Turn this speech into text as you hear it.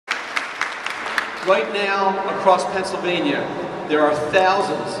Right now, across Pennsylvania, there are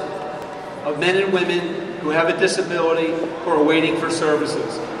thousands of men and women who have a disability who are waiting for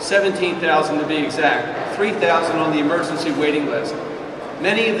services. 17,000 to be exact, 3,000 on the emergency waiting list.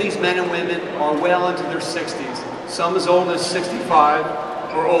 Many of these men and women are well into their 60s, some as old as 65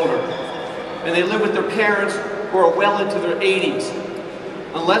 or older. And they live with their parents who are well into their 80s.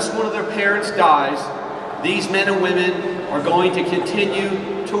 Unless one of their parents dies, these men and women are going to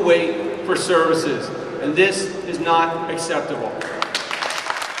continue to wait for services. And this is not acceptable.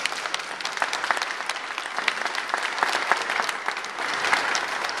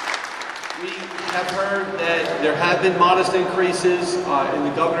 We have heard that there have been modest increases in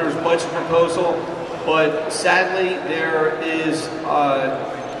the governor's budget proposal, but sadly there is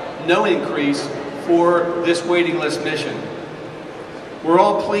no increase for this waiting list mission. We're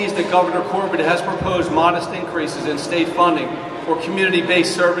all pleased that Governor Corbett has proposed modest increases in state funding for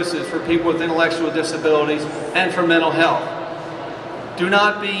community-based services for people with intellectual disabilities and for mental health. Do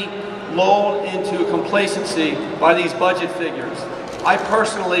not be lulled into complacency by these budget figures. I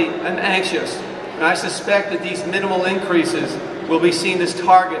personally am anxious, and I suspect that these minimal increases will be seen as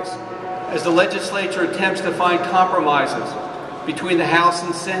targets as the legislature attempts to find compromises between the House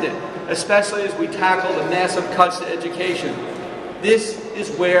and Senate, especially as we tackle the massive cuts to education. This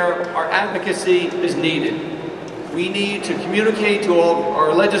is where our advocacy is needed. We need to communicate to all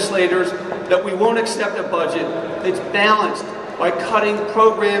our legislators that we won't accept a budget that's balanced by cutting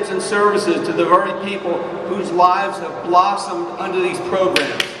programs and services to the very people whose lives have blossomed under these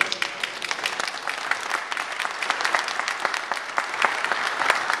programs.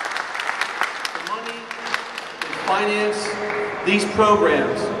 The money to finance these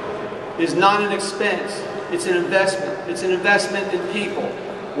programs is not an expense, it's an investment. It's an investment in people.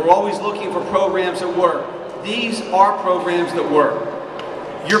 We're always looking for programs that work. These are programs that work.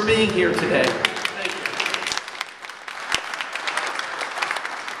 You're being here today. Thank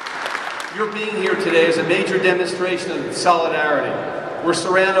you. You're being here today is a major demonstration of solidarity. We're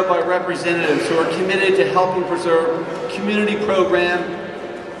surrounded by representatives who are committed to helping preserve community program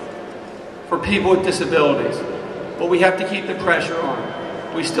for people with disabilities. But we have to keep the pressure on.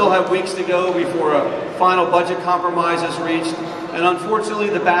 We still have weeks to go before a final budget compromise is reached, and unfortunately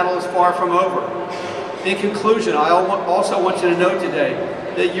the battle is far from over. In conclusion, I also want you to know today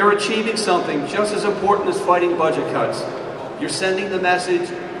that you're achieving something just as important as fighting budget cuts. You're sending the message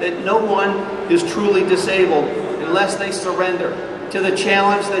that no one is truly disabled unless they surrender to the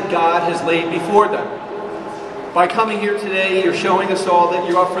challenge that God has laid before them. By coming here today, you're showing us all that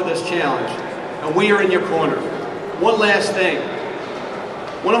you're up for this challenge, and we are in your corner. One last thing.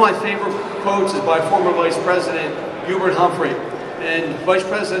 One of my favorite quotes is by former Vice President Hubert Humphrey. And Vice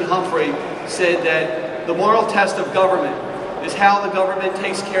President Humphrey said that the moral test of government is how the government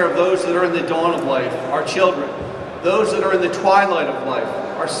takes care of those that are in the dawn of life, our children, those that are in the twilight of life,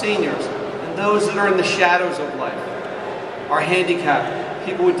 our seniors, and those that are in the shadows of life, our handicapped,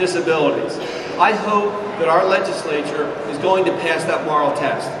 people with disabilities. I hope that our legislature is going to pass that moral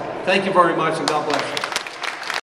test. Thank you very much, and God bless you.